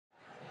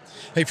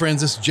Hey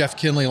friends, this is Jeff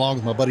Kinley along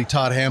with my buddy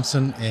Todd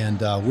Hampson, and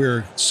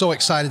we're so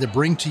excited to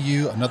bring to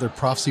you another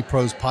Prophecy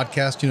Pros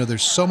podcast. You know,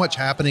 there's so much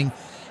happening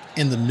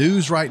in the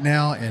news right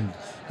now, and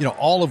you know,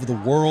 all over the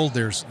world.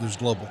 There's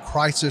global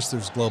crisis,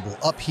 there's global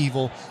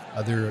upheaval,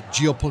 there are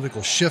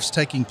geopolitical shifts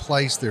taking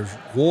place, there's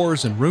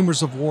wars and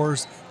rumors of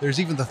wars, there's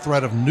even the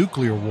threat of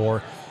nuclear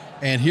war.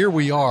 And here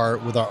we are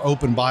with our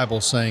open Bible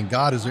saying,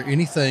 God, is there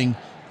anything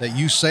that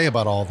you say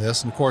about all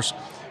this? And of course,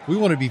 we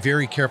want to be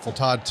very careful,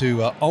 Todd,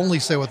 to only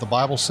say what the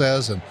Bible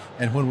says.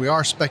 And when we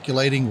are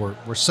speculating,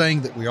 we're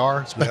saying that we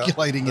are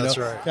speculating,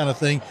 right. kind of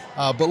thing.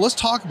 But let's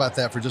talk about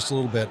that for just a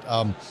little bit.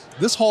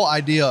 This whole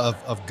idea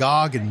of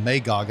Gog and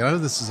Magog, and I know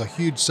this is a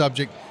huge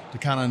subject to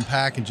kind of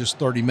unpack in just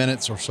 30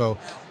 minutes or so,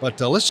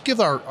 but let's give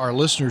our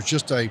listeners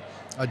just a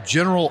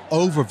general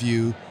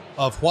overview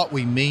of what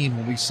we mean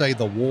when we say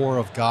the war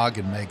of Gog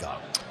and Magog.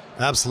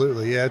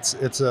 Absolutely. Yeah,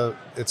 it's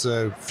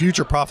a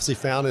future prophecy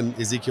found in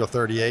Ezekiel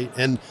 38.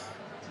 And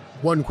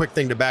one quick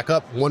thing to back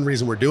up, one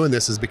reason we're doing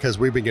this is because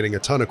we've been getting a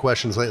ton of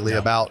questions lately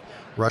about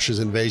Russia's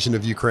invasion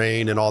of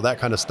Ukraine and all that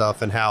kind of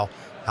stuff, and how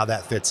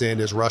that fits in.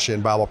 Is Russia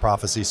in Bible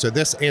prophecy? So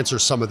this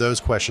answers some of those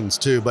questions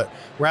too. But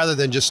rather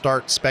than just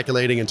start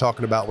speculating and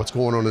talking about what's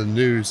going on in the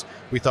news,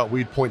 we thought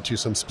we'd point to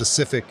some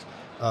specific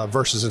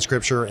verses in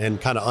Scripture and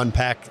kind of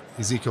unpack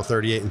Ezekiel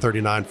 38 and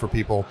 39 for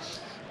people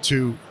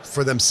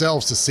for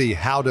themselves to see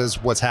how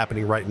does what's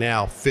happening right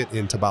now fit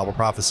into Bible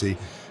prophecy.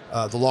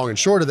 The long and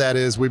short of that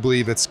is we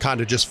believe it's kind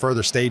of just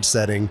further stage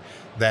setting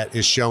that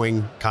is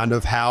showing kind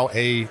of how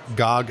a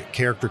Gog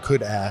character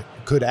could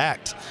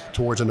act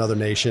towards another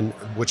nation,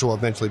 which will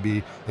eventually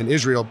be in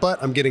Israel.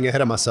 But I'm getting ahead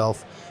of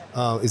myself.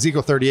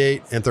 Ezekiel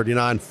 38 and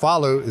 39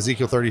 follow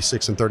Ezekiel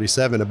 36 and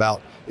 37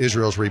 about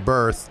Israel's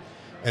rebirth.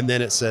 And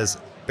then it says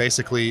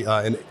basically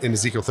in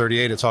Ezekiel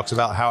 38, it talks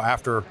about how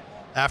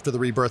after the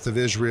rebirth of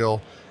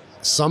Israel,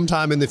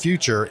 sometime in the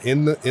future,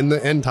 in the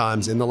end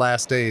times, in the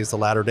last days, the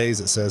latter days,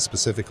 it says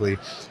specifically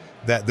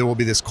that there will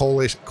be this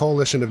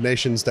coalition of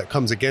nations that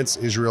comes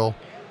against Israel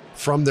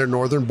from their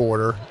northern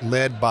border,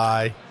 led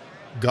by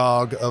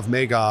Gog of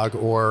Magog.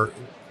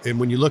 And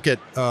when you look at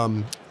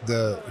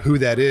who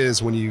that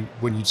is, when you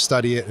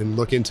study it and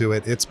look into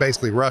it, it's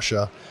basically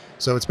Russia.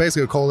 So it's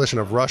basically a coalition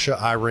of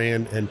Russia,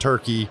 Iran, and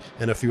Turkey,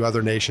 and a few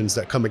other nations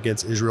that come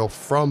against Israel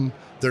from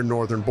their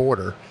northern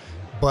border.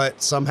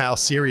 But somehow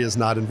Syria is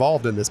not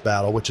involved in this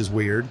battle, which is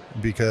weird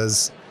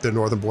because the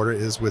northern border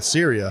is with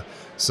Syria.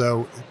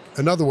 So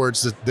in other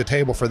words, the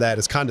table for that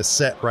is kind of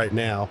set right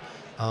now.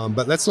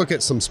 But let's look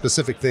at some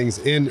specific things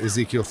in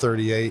Ezekiel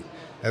 38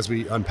 as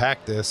we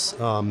unpack this.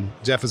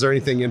 Jeff, is there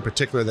anything in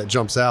particular that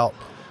jumps out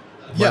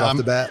off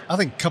the bat? I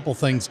think a couple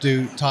things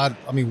do, Todd.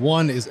 I mean,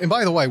 one is, and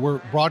by the way, we're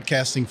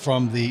broadcasting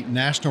from the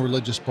National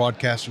Religious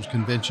Broadcasters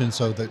Convention,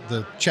 so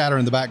the chatter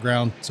in the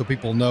background, so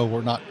people know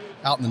we're not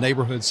out in the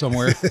neighborhood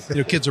somewhere,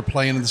 kids are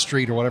playing in the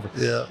street or whatever.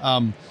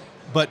 Yeah.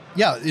 But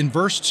yeah, in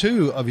verse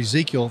 2 of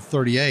Ezekiel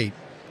 38,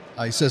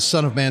 he says,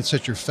 "Son of man,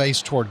 set your face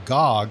toward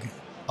Gog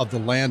of the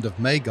land of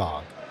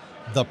Magog,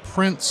 the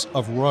prince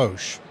of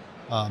Rosh,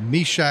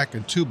 Meshach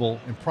and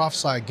Tubal, and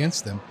prophesy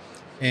against them."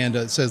 And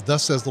it says,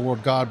 "Thus says the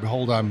Lord God,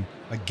 behold, I'm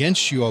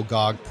against you, O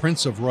Gog,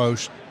 prince of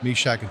Rosh,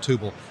 Meshach and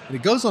Tubal." And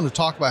it goes on to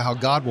talk about how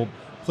God will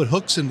put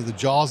hooks into the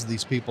jaws of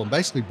these people and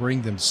basically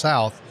bring them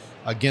south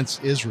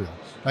against Israel.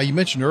 Now, you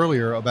mentioned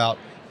earlier about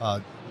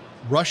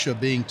Russia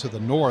being to the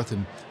north,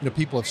 and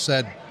people have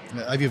said,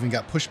 I've even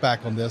got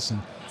pushback on this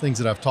and things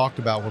that I've talked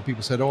about where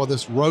people said, "Oh,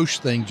 this Rosh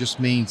thing just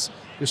means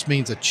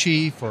a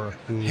chief or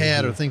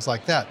head or things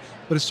like that."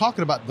 But it's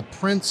talking about the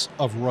prince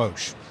of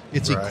Rosh.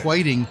 It's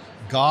equating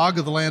Gog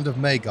of the land of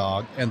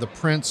Magog and the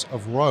prince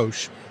of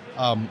Rosh,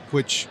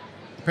 which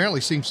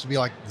apparently seems to be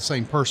like the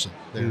same person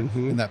there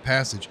in that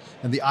passage.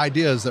 And the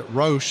idea is that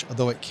Rosh,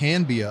 although it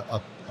can be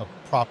a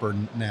proper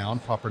noun,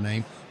 proper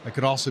name, it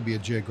could also be a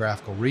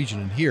geographical region.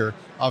 And here,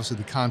 obviously,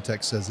 the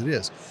context says it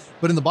is.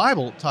 But in the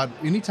Bible, Todd,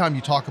 anytime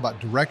you talk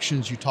about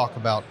directions, you talk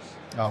about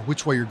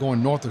which way you're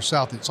going, north or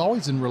south, it's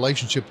always in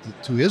relationship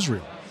to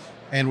Israel.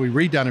 And we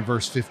read down in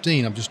verse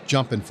 15, I'm just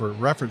jumping for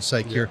reference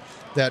sake here,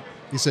 that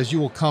he says, "You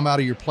will come out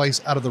of your place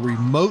out of the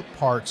remote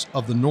parts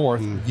of the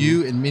north,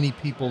 you and many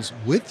peoples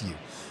with you."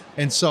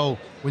 And so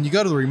when you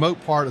go to the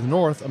remote part of the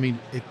north, I mean,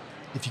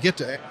 if you get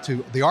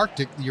to the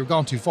Arctic, you're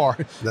gone too far.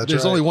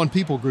 There's only one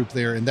people group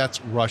there, and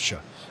that's Russia.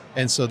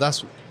 And so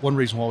that's one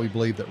reason why we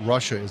believe that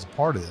Russia is a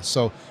part of this.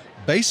 So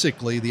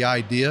basically, the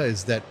idea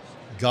is that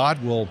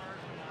God will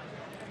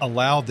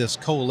allow this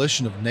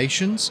coalition of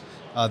nations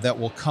that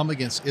will come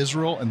against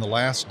Israel in the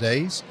last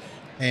days.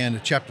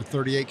 And chapter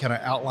 38 kind of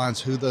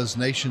outlines who those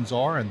nations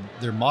are, and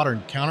their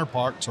modern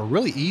counterparts are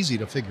really easy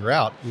to figure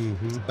out.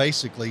 It's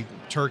basically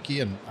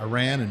Turkey and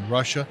Iran and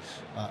Russia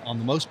on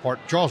the most part.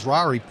 Charles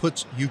Ryrie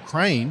puts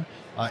Ukraine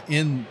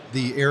in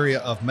the area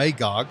of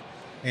Magog,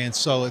 and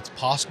so it's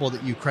possible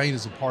that Ukraine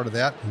is a part of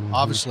that.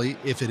 Obviously,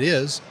 if it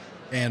is,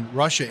 and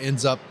Russia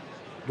ends up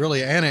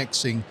really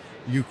annexing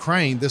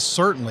Ukraine, this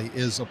certainly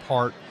is a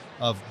part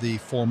of the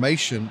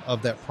formation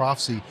of that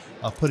prophecy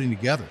putting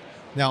together.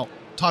 Now,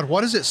 Todd,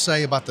 what does it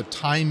say about the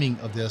timing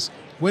of this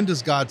when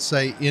does God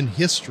say in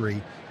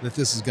history that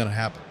this is going to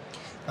happen?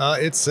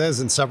 It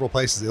says in several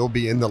places it'll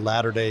be in the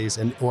latter days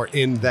or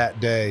in that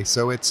day.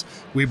 So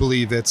we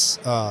believe it's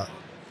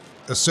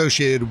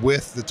associated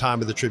with the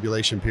time of the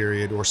tribulation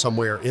period, or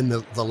somewhere in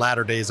the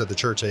latter days of the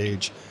church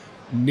age,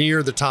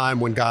 near the time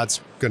when God's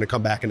going to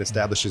come back and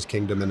establish his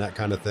kingdom and that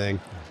kind of thing.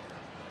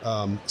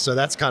 So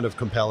that's kind of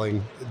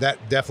compelling.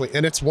 That definitely,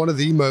 and it's one of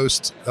the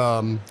most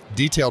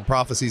detailed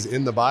prophecies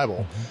in the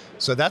Bible.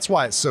 So that's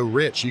why it's so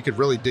rich. You could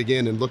really dig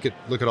in and look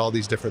at all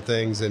these different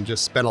things and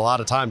just spend a lot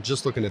of time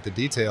just looking at the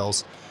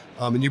details.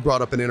 And you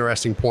brought up an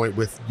interesting point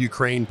with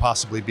Ukraine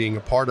possibly being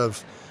a part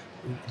of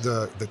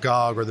the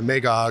Gog or the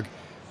Magog.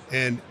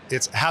 And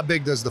it's how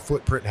big does the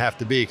footprint have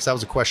to be? Because that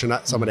was a question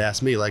that somebody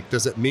asked me. Like,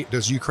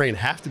 does Ukraine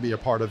have to be a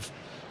part of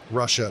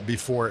Russia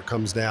before it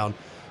comes down?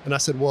 And I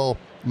said, well,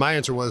 my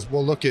answer was,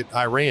 well, look at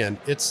Iran.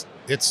 It's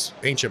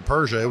ancient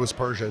Persia. It was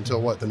Persia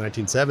until the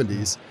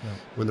 1970s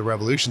when the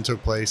revolution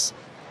took place.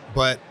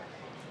 But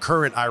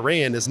current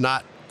Iran is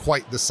not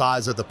quite the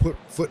size of the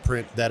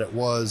footprint that it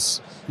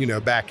was,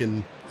 back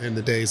in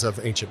the days of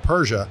ancient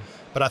Persia.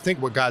 But I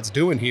think what God's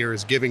doing here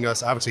is giving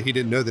us, obviously he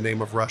didn't know the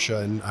name of Russia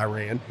and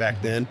Iran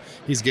back then.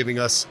 He's giving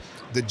us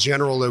the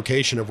general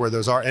location of where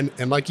those are.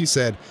 And like you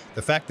said,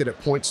 the fact that it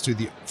points to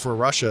for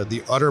Russia,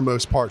 the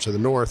uttermost parts of the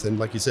north. And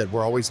like you said,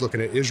 we're always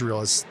looking at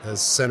Israel as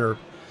center.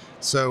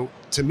 So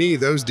to me,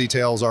 those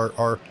details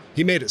are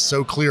he made it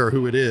so clear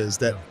who it is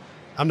that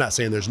I'm not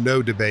saying there's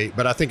no debate,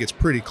 but I think it's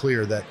pretty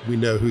clear that we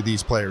know who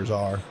these players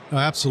are. No,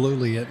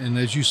 absolutely. And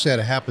as you said,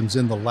 it happens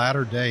in the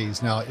latter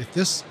days. Now, if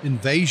this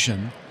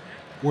invasion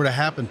were to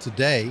happen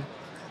today,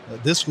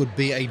 this would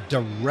be a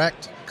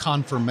direct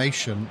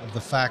confirmation of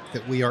the fact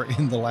that we are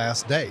in the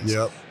last days.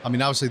 Yep. I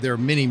mean, obviously there are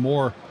many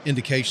more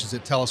indications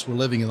that tell us we're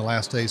living in the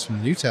last days from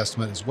the New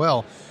Testament as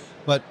well,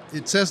 but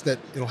it says that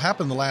it'll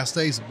happen in the last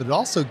days, but it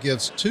also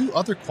gives two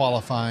other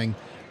qualifying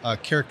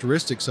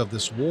characteristics of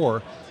this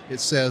war. It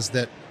says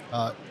that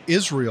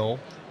Israel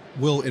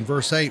will, in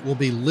verse 8, will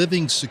be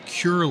living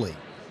securely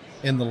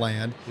in the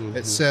land. Mm-hmm.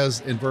 It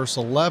says in verse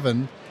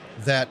 11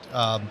 that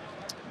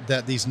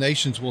these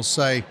nations will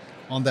say,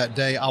 on that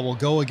day, I will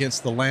go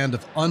against the land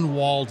of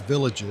unwalled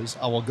villages.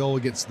 I will go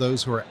against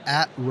those who are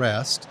at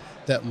rest,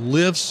 that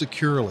live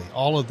securely,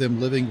 all of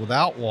them living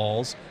without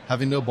walls,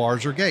 having no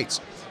bars or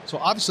gates. So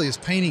obviously it's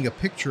painting a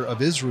picture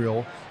of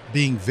Israel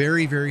being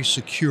very, very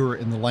secure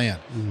in the land.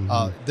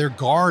 Mm-hmm. Their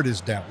guard is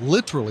down.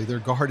 Literally, their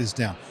guard is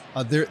down.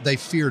 They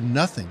fear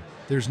nothing.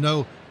 There's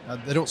no...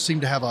 they don't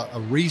seem to have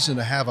a reason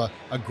to have a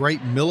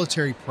great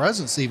military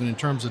presence, even in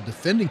terms of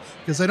defending,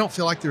 because they don't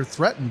feel like they're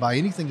threatened by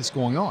anything that's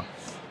going on.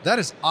 That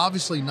is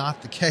obviously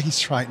not the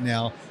case right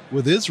now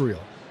with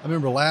Israel. I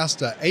remember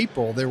last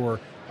April, there were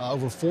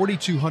over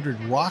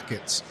 4,200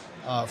 rockets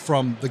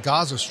from the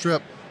Gaza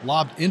Strip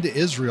lobbed into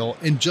Israel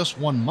in just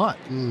 1 month,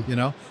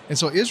 And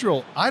so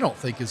Israel, I don't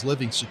think, is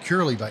living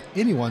securely by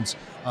anyone's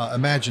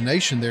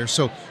imagination there.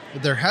 So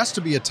there has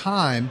to be a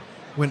time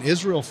when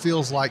Israel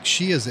feels like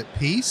she is at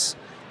peace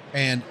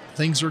and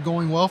things are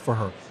going well for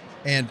her.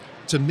 And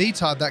to me,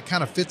 Todd, that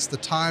kind of fits the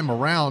time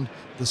around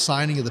the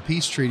signing of the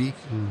peace treaty,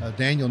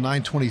 Daniel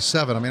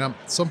 9:27. I mean,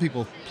 some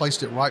people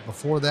placed it right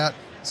before that.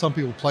 Some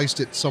people placed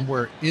it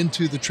somewhere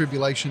into the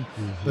tribulation.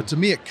 Mm-hmm. But to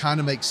me, it kind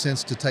of makes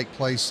sense to take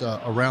place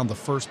around the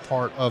first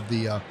part of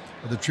the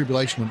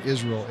tribulation when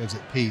Israel is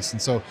at peace.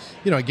 And so,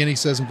 again, he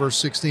says in verse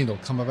 16, it'll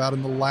come about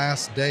in the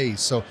last days.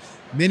 So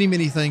many,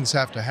 many things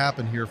have to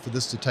happen here for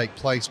this to take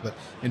place. But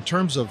in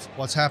terms of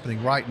what's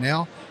happening right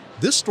now,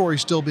 this story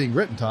is still being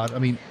written, Todd. I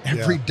mean,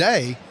 every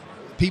day,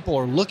 people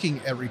are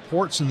looking at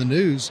reports in the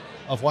news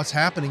of what's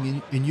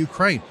happening in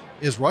Ukraine.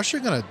 Is Russia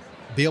going to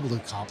be able to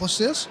accomplish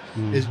this?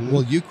 Mm-hmm.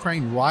 Will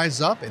Ukraine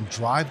rise up and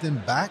drive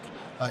them back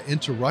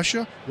into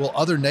Russia? Will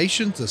other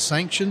nations, the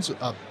sanctions,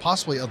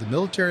 possibly other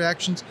military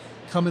actions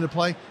come into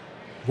play?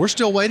 We're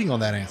still waiting on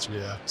that answer.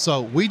 Yeah.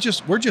 So we're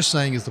just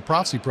saying, as the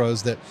prophecy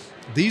pros, that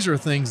these are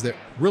things that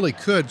really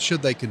could,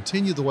 should they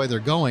continue the way they're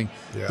going,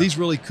 these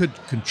really could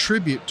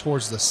contribute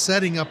towards the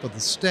setting up of the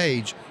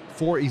stage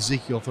for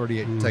Ezekiel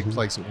 38 to take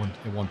place at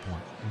one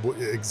point.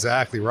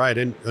 Exactly right.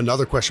 And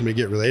another question we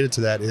get related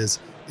to that is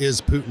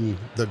Putin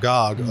the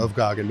Gog of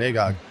Gog and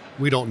Magog?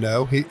 We don't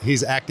know.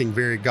 He's acting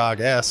very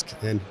Gog-esque,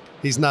 and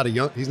he's not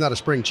a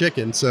spring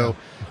chicken. So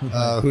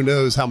who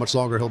knows how much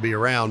longer he'll be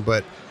around?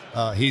 But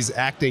he's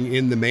acting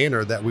in the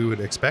manner that we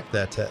would expect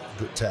that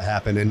to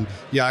happen. And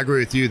I agree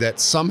with you that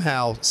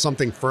somehow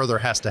something further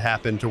has to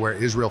happen to where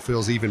Israel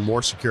feels even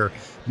more secure.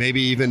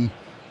 Maybe even,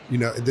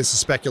 this is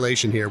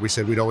speculation here. We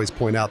said we'd always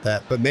point out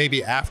that, but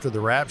maybe after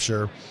the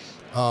rapture,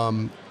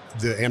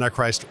 the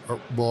Antichrist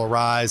will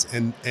arise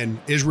and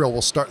Israel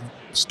will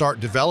start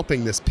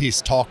developing this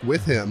peace talk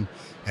with him.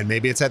 And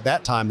maybe it's at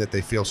that time that they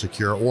feel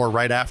secure, or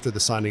right after the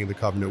signing of the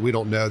covenant. We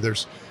don't know.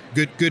 There's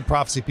good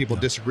prophecy. People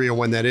disagree on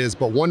when that is.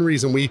 But one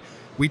reason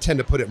we tend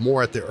to put it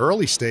more at the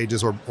early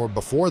stages or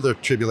before the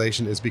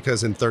tribulation is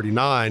because in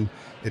 39,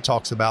 it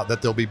talks about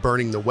that they'll be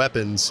burning the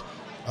weapons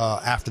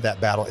after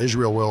that battle.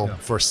 Israel will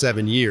for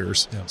 7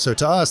 years. Yeah. So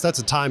to us, that's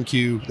a time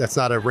cue. That's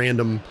not a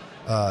random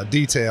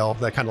detail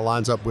that kind of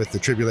lines up with the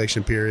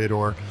tribulation period,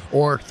 or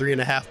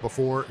 3.5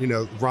 before.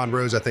 Ron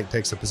Rose, I think,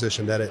 takes the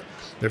position that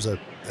there's at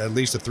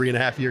least a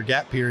 3.5 year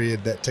gap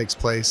period that takes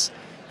place,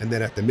 and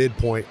then at the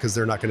midpoint, because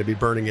they're not going to be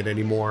burning it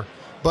anymore.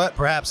 But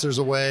perhaps there's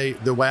a way,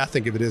 the way I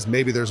think of it is,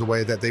 maybe there's a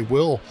way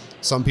that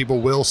some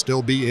people will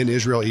still be in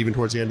Israel even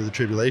towards the end of the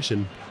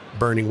tribulation,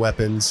 burning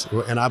weapons.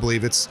 And I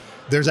believe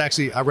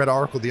I read an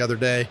article the other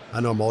day. I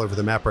know I'm all over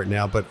the map right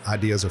now, but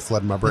ideas are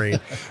flooding my brain.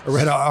 I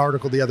read an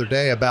article the other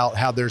day about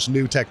how there's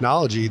new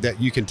technology that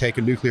you can take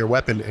a nuclear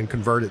weapon and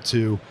convert it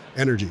to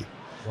energy.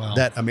 Wow.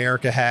 That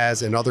America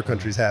has and other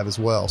countries have as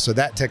well. So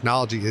that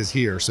technology is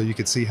here. So you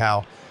could see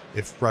how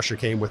if Russia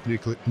came with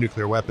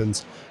nuclear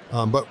weapons.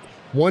 But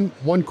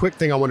one quick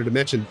thing I wanted to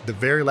mention, the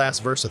very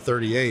last verse of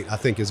 38, I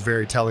think is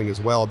very telling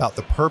as well about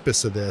the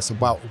purpose of this,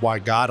 about why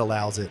God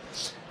allows it.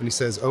 And he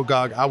says, "O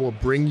Gog, I will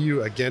bring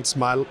you against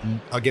my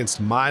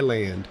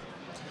land,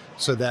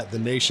 so that the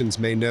nations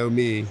may know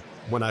me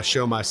when I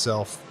show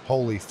myself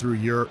holy through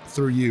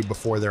you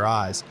before their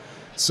eyes."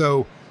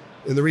 So,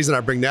 and the reason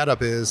I bring that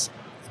up is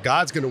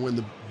God's going to win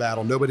the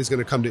battle. Nobody's going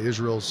to come to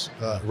Israel's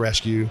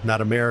rescue, not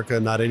America,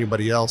 not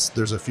anybody else.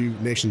 There's a few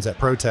nations that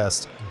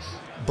protest.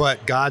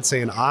 But God's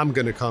saying, I'm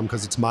going to come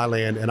because it's my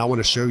land and I want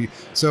to show you.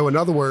 So in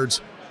other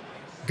words,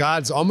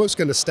 God's almost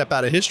going to step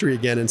out of history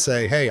again and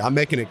say, hey, I'm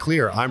making it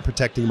clear. I'm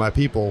protecting my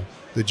people,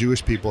 the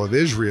Jewish people of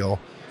Israel.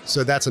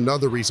 So that's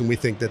another reason we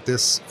think that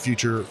this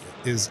future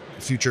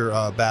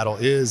battle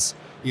is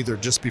either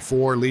just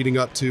before, leading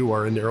up to,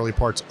 or in the early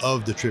parts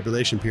of the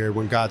tribulation period,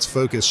 when God's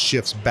focus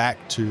shifts back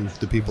to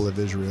the people of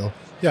Israel.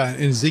 Yeah,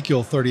 in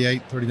Ezekiel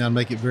 38, 39,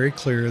 make it very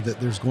clear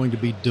that there's going to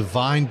be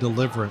divine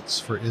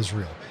deliverance for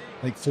Israel.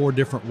 I think 4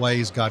 different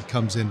ways God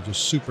comes in and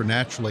just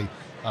supernaturally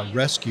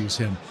rescues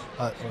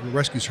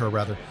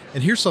her.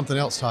 And here's something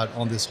else, Todd,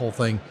 on this whole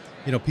thing.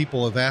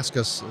 People have asked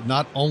us,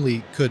 not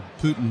only could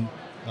Putin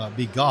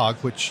be Gog,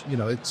 which,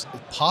 it's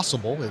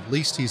possible, at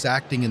least he's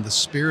acting in the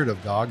spirit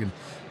of Gog. And,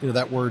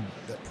 that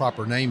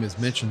proper name is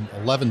mentioned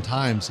 11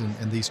 times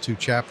in these 2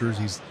 chapters.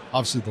 He's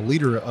obviously the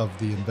leader of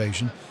the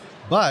invasion.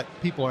 But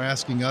people are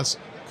asking us,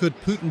 could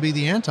Putin be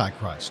the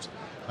Antichrist?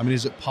 I mean,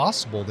 is it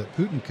possible that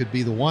Putin could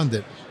be the one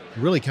that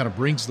really kind of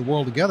brings the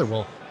world together?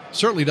 Well,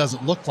 certainly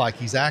doesn't look like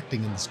he's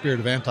acting in the spirit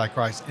of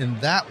Antichrist in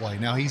that way.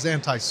 Now, he's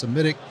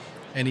anti-Semitic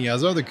and he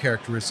has other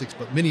characteristics,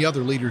 but many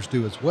other leaders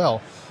do as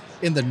well.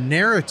 In the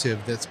narrative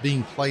that's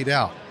being played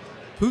out,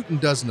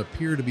 Putin doesn't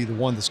appear to be the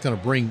one that's going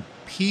to bring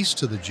peace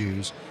to the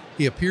Jews.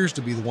 He appears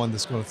to be the one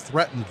that's going to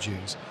threaten the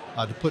Jews,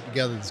 to put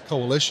together this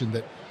coalition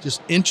that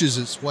just inches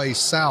its way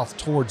south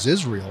towards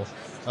Israel,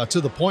 to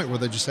the point where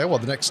they just say, well,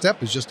 the next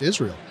step is just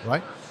Israel,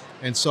 right?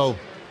 And so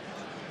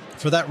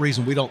for that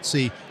reason, we don't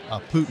see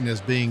Putin as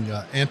being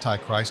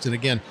Antichrist. And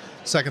again,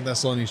 2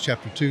 Thessalonians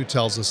chapter 2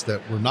 tells us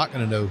that we're not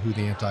going to know who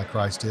the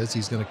Antichrist is.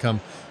 He's going to come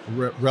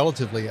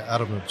relatively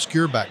out of an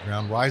obscure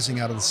background, rising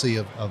out of the sea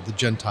of the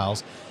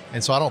Gentiles.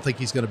 And so I don't think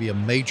he's going to be a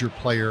major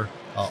player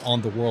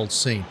on the world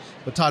scene.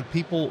 But Todd,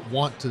 people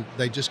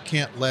they just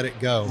can't let it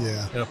go.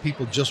 Yeah.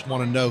 People just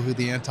want to know who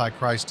the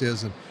Antichrist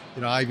is. And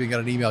I even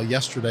got an email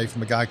yesterday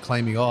from a guy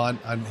claiming,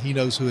 he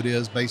knows who it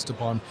is based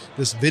upon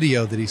this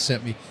video that he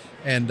sent me.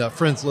 And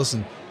friends,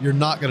 listen, you're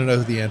not going to know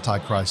who the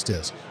Antichrist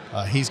is.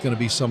 He's going to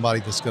be somebody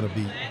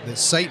that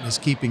Satan is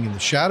keeping in the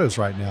shadows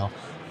right now,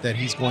 that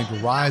he's going to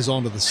rise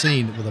onto the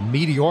scene with a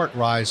meteoric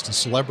rise to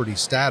celebrity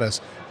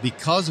status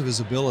because of his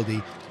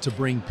ability to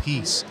bring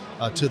peace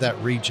to that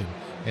region.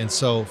 And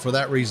so for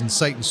that reason,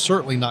 Satan's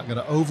certainly not going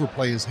to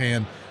overplay his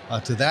hand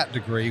to that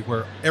degree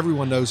where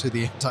everyone knows who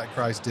the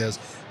Antichrist is.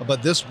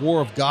 But this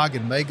war of Gog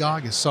and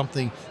Magog is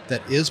something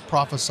that is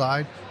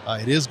prophesied.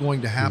 It is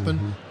going to happen.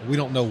 Mm-hmm. We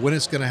don't know when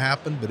it's going to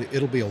happen, but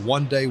it'll be a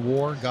one-day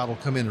war. God will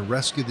come in and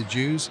rescue the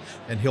Jews,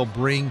 and he'll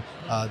bring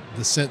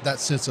that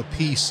sense of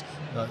peace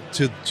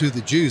to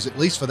the Jews, at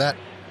least for that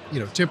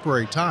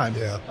temporary time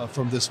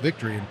from this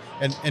victory.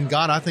 And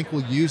God, I think,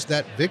 will use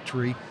that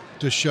victory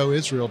to show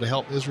Israel, to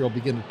help Israel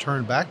begin to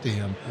turn back to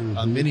him.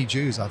 Mm-hmm. Many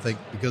Jews, I think,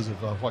 because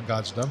of what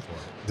God's done for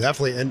them.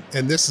 Definitely.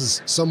 And this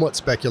is somewhat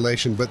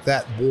speculation, but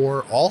that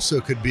war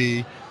also could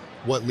be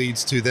what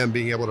leads to them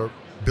being able to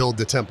build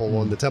the temple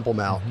on the Temple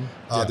Mount.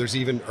 Mm-hmm. There's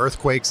even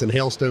earthquakes and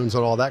hailstones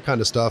and all that kind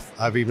of stuff.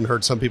 I've even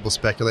heard some people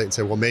speculate and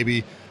say, well,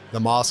 maybe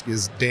the mosque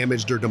is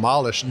damaged or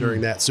demolished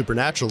during that,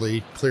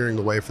 supernaturally clearing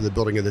the way for the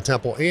building of the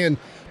temple. And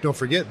don't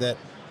forget that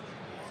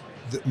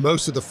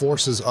most of the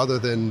forces other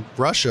than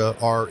Russia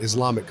are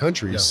Islamic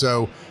countries. Yeah.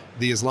 So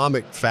the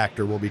Islamic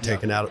factor will be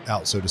taken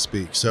out, so to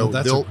speak. So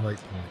that's a great point.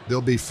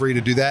 They'll be free to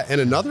do that. And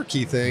another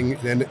key thing,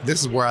 and this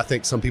is where I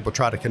think some people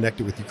try to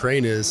connect it with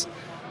Ukraine, is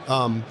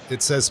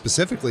it says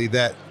specifically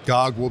that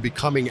Gog will be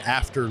coming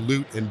after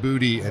loot and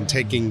booty and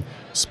taking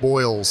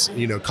spoils,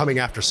 coming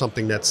after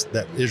something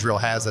that Israel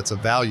has that's of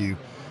value.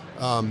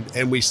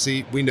 And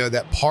we know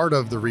that part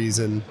of the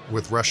reason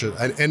with Russia,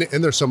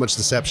 and there's so much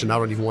deception, I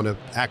don't even want to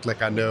act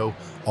like I know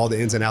all the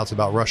ins and outs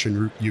about Russia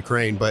and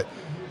Ukraine, but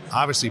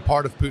obviously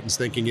part of Putin's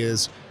thinking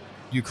is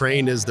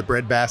Ukraine is the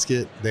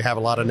breadbasket. They have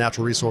a lot of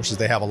natural resources.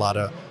 They have a lot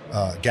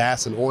of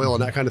gas and oil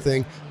and that kind of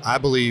thing. I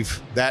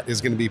believe that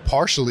is going to be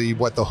partially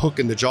what the hook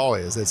in the jaw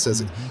is. It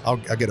says, I'll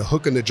get a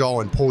hook in the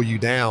jaw and pull you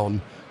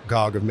down,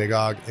 Gog of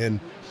Magog. And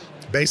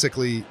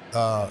basically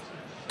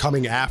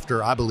coming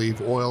after, I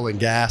believe, oil and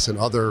gas and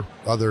other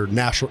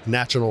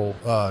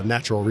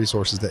natural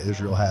resources that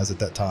Israel has at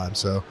that time.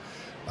 So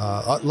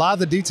a lot of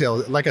the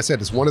detail, like I said,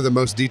 it's one of the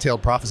most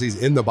detailed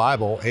prophecies in the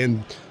Bible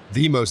and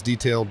the most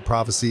detailed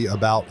prophecy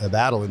about a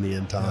battle in the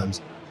end times.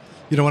 Yeah.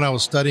 You know, when I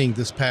was studying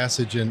this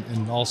passage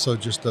and also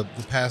just the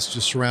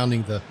passages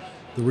surrounding the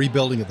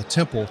rebuilding of the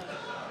temple,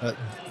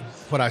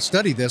 when I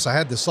studied this, I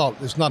had this thought.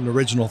 It's not an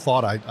original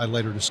thought I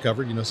later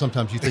discovered. You know,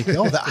 sometimes you think,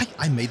 oh,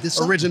 I made this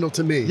up. Original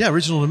to me. Yeah,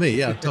 original to me.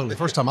 Yeah, totally.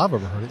 First time I've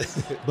ever heard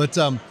it. But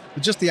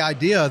just the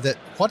idea that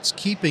what's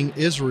keeping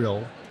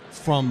Israel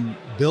from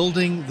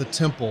building the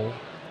temple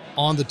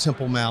on the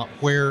Temple Mount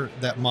where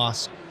that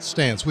mosque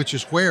stands, which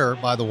is where,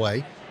 by the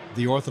way,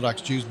 the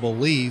Orthodox Jews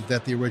believe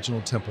that the original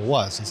temple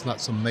was. It's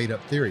not some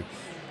made-up theory.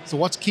 So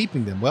what's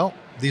keeping them? Well,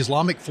 the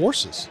Islamic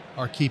forces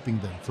are keeping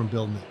them from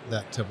building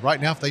that temple.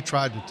 Right now, if they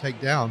tried to take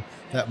down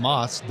that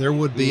mosque, there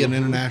would be an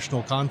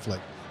international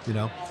conflict, you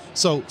know.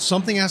 So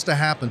something has to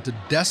happen to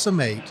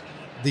decimate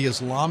the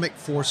Islamic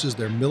forces,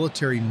 their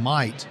military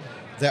might,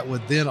 that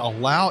would then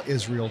allow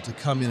Israel to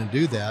come in and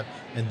do that.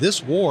 And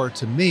this war,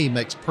 to me,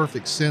 makes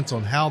perfect sense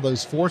on how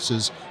those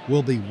forces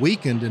will be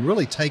weakened and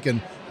really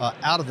taken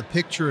out of the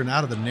picture and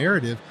out of the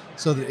narrative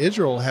so that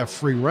Israel will have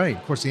free reign.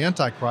 Of course, the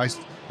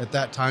Antichrist at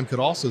that time could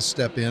also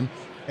step in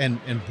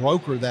and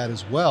broker that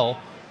as well,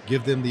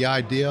 give them the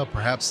idea,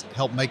 perhaps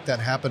help make that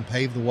happen,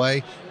 pave the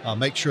way,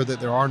 make sure that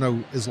there are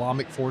no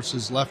Islamic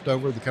forces left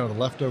over, the kind of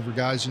the leftover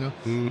guys, you know.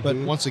 Mm-hmm. But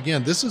once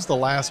again, this is the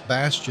last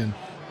bastion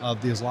of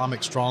the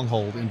Islamic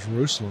stronghold in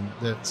Jerusalem.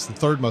 That's the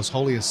third most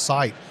holiest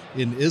site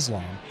in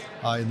Islam,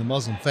 in the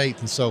Muslim faith.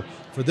 And so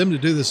for them to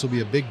do this will be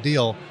a big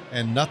deal,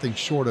 and nothing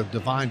short of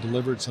divine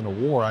deliverance in a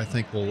war, I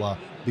think, will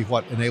be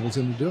what enables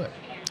them to do it.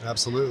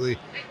 Absolutely.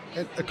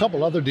 And a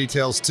couple other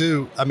details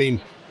too. I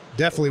mean,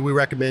 definitely we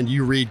recommend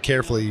you read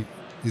carefully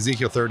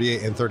Ezekiel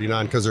 38 and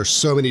 39 because there's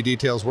so many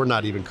details we're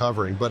not even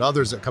covering. But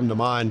others that come to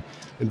mind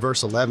in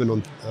verse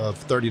 11 of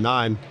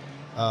 39,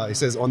 he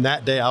says, on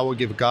that day I will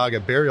give Gog a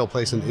burial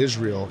place in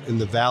Israel in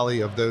the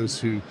valley of those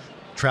who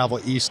travel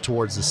east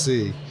towards the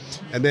sea.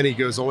 And then he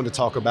goes on to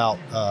talk about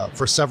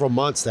for several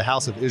months the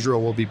house of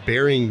Israel will be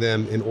burying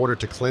them in order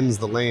to cleanse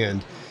the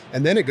land.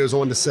 And then it goes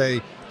on to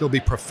say there'll be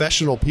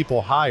professional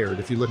people hired.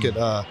 If you look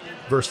at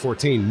verse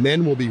 14,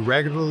 men will be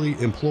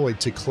regularly employed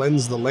to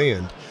cleanse the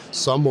land.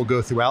 Some will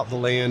go throughout the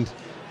land,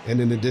 and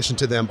in addition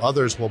to them,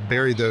 others will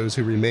bury those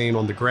who remain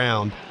on the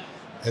ground.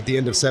 At the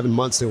end of 7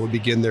 months, they will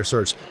begin their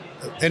search.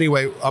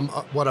 Anyway,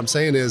 what I'm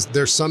saying is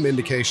there's some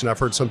indication. I've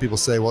heard some people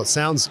say, well, it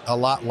sounds a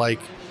lot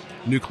like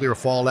nuclear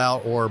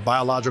fallout or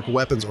biological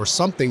weapons or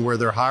something where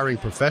they're hiring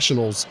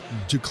professionals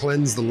to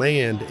cleanse the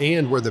land,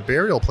 and where the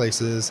burial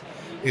place is,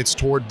 it's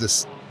toward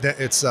this,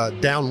 it's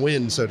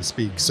downwind, so to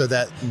speak, so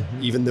that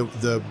even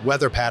the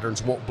weather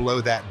patterns won't blow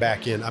that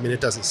back in. I mean,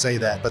 it doesn't say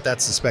that, but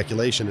that's the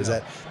speculation, is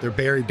that they're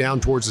buried down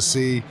towards the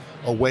sea,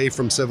 away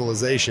from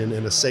civilization,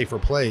 in a safer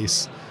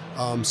place.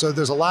 So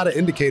there's a lot of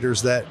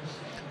indicators that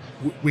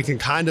we can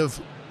kind of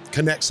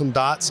connect some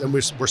dots, and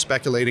we're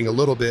speculating a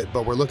little bit,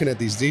 but we're looking at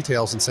these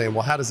details and saying,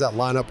 well, how does that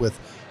line up with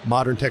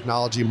modern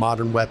technology,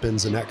 modern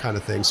weapons, and that kind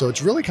of thing? So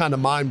it's really kind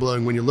of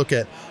mind-blowing when you look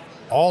at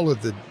all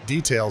of the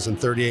details in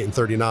 38 and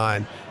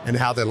 39 and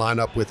how they line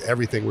up with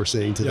everything we're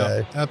seeing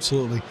today. Yeah,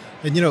 absolutely.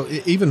 And, you know,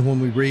 even when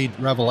we read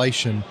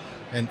Revelation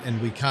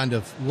and we kind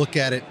of look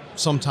at it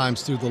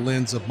sometimes through the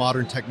lens of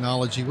modern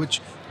technology, which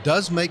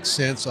does make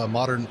sense,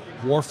 modern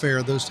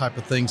warfare, those type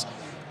of things,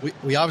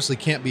 we obviously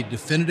can't be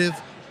definitive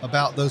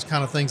about those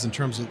kind of things in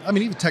terms of, I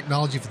mean, even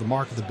technology for the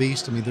mark of the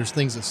beast. I mean, there's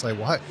things that say,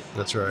 well, hey,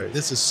 that's right,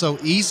 this is so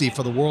easy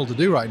for the world to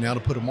do right now, to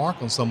put a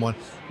mark on someone.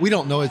 We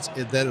don't know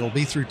that it'll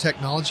be through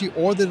technology,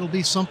 or that it'll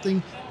be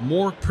something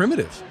more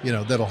primitive, you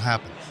know, that'll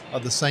happen.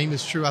 The same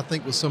is true, I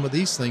think, with some of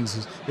these things.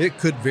 Is it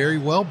could very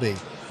well be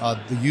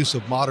the use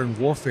of modern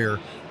warfare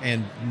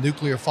and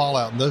nuclear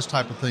fallout and those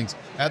type of things.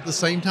 At the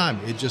same time,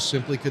 it just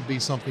simply could be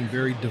something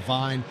very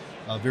divine,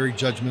 very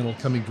judgmental,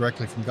 coming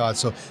directly from God.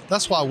 So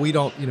that's why we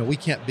don't, you know, we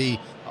can't be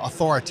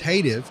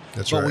authoritative,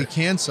 but we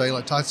can say,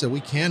 like Todd said,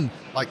 we can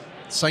like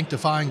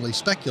sanctifyingly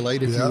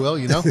speculate, if you will,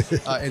 you know,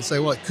 and say,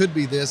 well, it could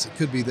be this, it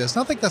could be this.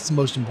 And I think that's the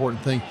most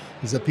important thing,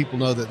 is that people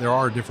know that there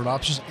are different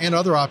options, and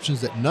other options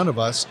that none of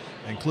us,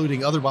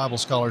 including other Bible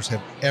scholars,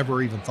 have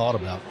ever even thought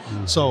about.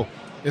 So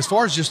as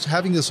far as just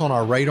having this on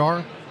our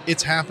radar,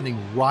 it's happening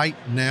right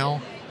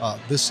now,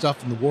 this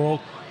stuff in the world.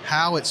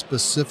 How it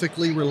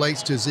specifically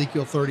relates to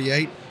Ezekiel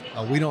 38,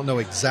 we don't know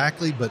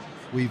exactly, but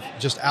we've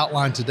just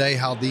outlined today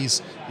how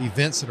these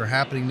events that are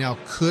happening now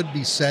could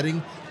be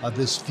setting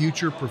this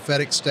future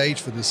prophetic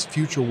stage for this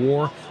future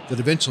war that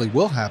eventually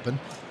will happen.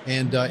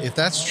 And if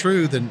that's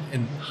true, then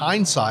in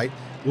hindsight,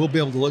 we'll be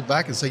able to look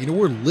back and say, you know,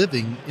 we're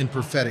living in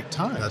prophetic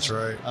times. That's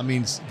right. I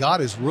mean,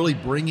 God is really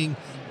bringing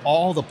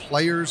all the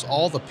players,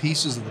 all the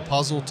pieces of the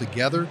puzzle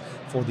together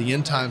for the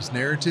end times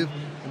narrative.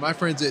 And my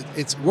friends,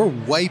 we're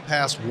way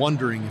past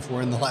wondering if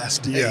we're in the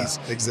last days.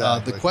 Yeah,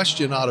 exactly. The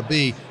question ought to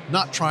be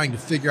not trying to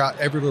figure out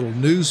every little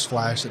news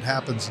flash that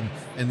happens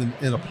and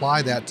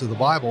apply that to the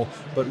Bible,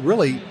 but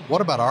really,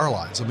 what about our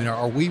lives? I mean,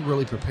 are we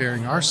really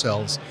preparing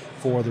ourselves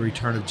for the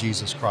return of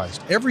Jesus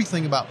Christ?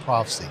 Everything about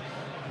prophecy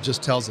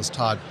just tells us,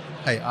 Todd,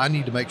 hey, I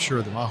need to make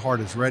sure that my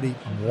heart is ready.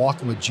 I'm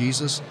walking with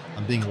Jesus.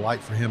 I'm being a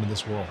light for him in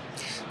this world.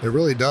 It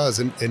really does.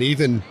 And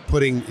even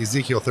putting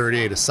Ezekiel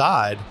 38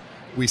 aside,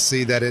 we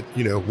see that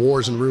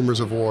wars and rumors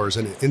of wars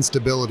and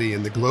instability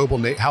and the global,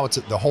 how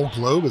the whole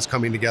globe is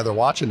coming together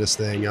watching this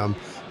thing.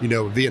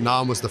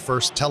 Vietnam was the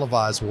first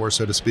televised war,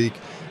 so to speak.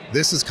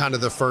 This is kind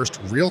of the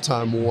first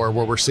real-time war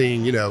where we're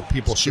seeing,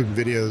 people shooting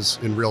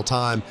videos in real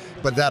time,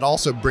 but that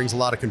also brings a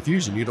lot of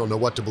confusion. You don't know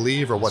what to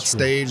believe or what's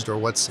staged or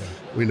what's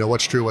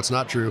true, what's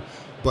not true.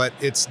 But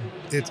it's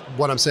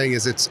what I'm saying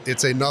is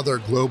it's another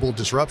global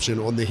disruption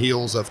on the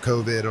heels of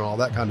COVID and all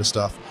that kind of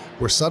stuff,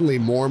 where suddenly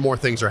more and more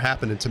things are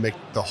happening to make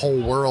the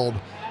whole world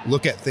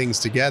look at things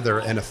together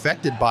and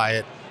affected by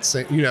it.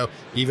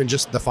 Even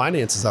just the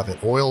finances of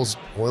it. Oil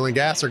and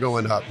gas are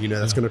going up.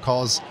 That's going to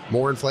cause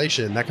more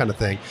inflation, that kind of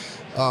thing.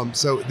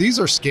 So these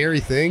are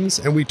scary things,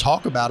 and we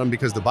talk about them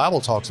because the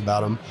Bible talks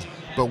about them.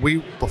 But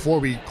before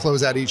we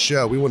close out each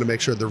show, we want to make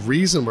sure the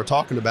reason we're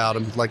talking about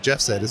them, like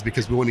Jeff said, is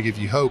because we want to give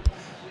you hope.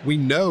 We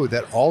know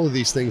that all of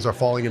these things are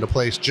falling into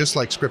place just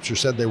like Scripture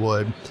said they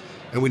would.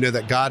 And we know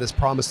that God has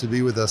promised to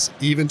be with us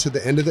even to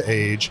the end of the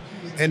age.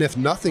 And if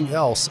nothing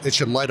else, it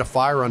should light a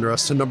fire under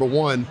us to, number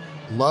one,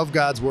 love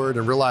God's word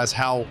and realize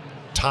how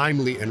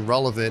timely and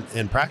relevant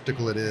and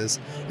practical it is.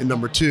 And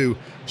number two,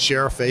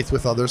 share our faith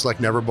with others like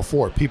never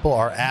before. People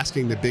are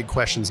asking the big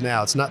questions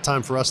now. It's not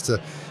time for us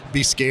to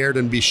be scared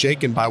and be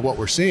shaken by what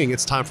we're seeing.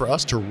 It's time for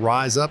us to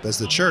rise up as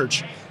the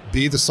church,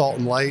 be the salt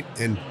and light,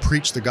 and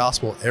preach the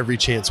gospel every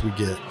chance we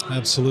get.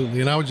 Absolutely.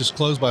 And I would just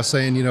close by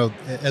saying,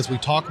 as we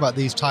talk about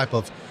these type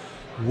of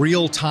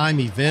real-time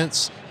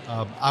events,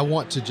 I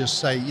want to just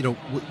say,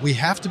 we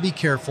have to be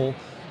careful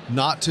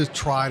not to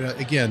try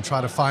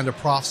to find a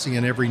prophecy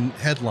in every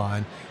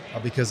headline,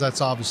 because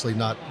that's obviously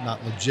not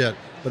legit.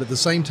 But at the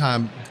same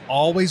time,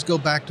 always go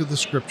back to the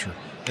Scripture.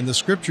 In the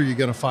Scripture, you're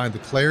going to find the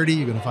clarity,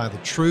 you're going to find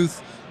the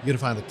truth, you're going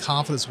to find the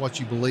confidence of what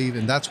you believe,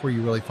 and that's where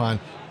you really find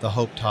the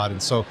hope, Todd.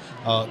 And so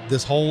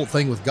this whole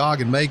thing with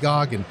Gog and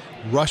Magog and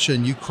Russia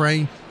and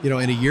Ukraine, in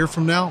a year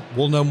from now,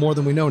 we'll know more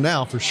than we know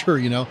now for sure,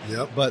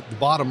 Yep. But the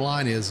bottom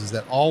line is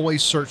that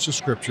always search the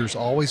Scriptures,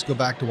 always go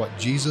back to what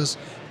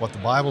the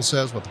Bible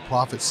says, what the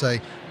prophets say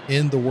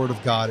in the Word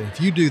of God. And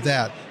if you do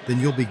that, then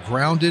you'll be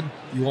grounded.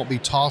 You won't be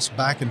tossed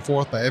back and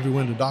forth by every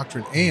wind of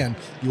doctrine, and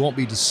you won't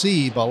be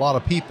deceived by a lot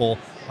of people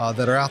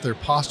that are out there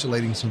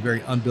postulating some very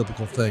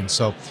unbiblical things.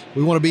 So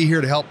we want to be here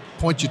to help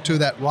point you to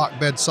that rock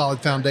bed solid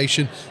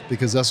foundation,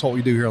 because that's what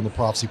we do here on the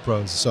Prophecy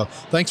Pros. So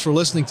thanks for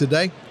listening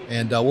today,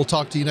 and we'll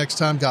talk to you next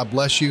time. God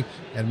bless you,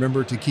 and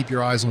remember to keep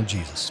your eyes on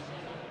Jesus.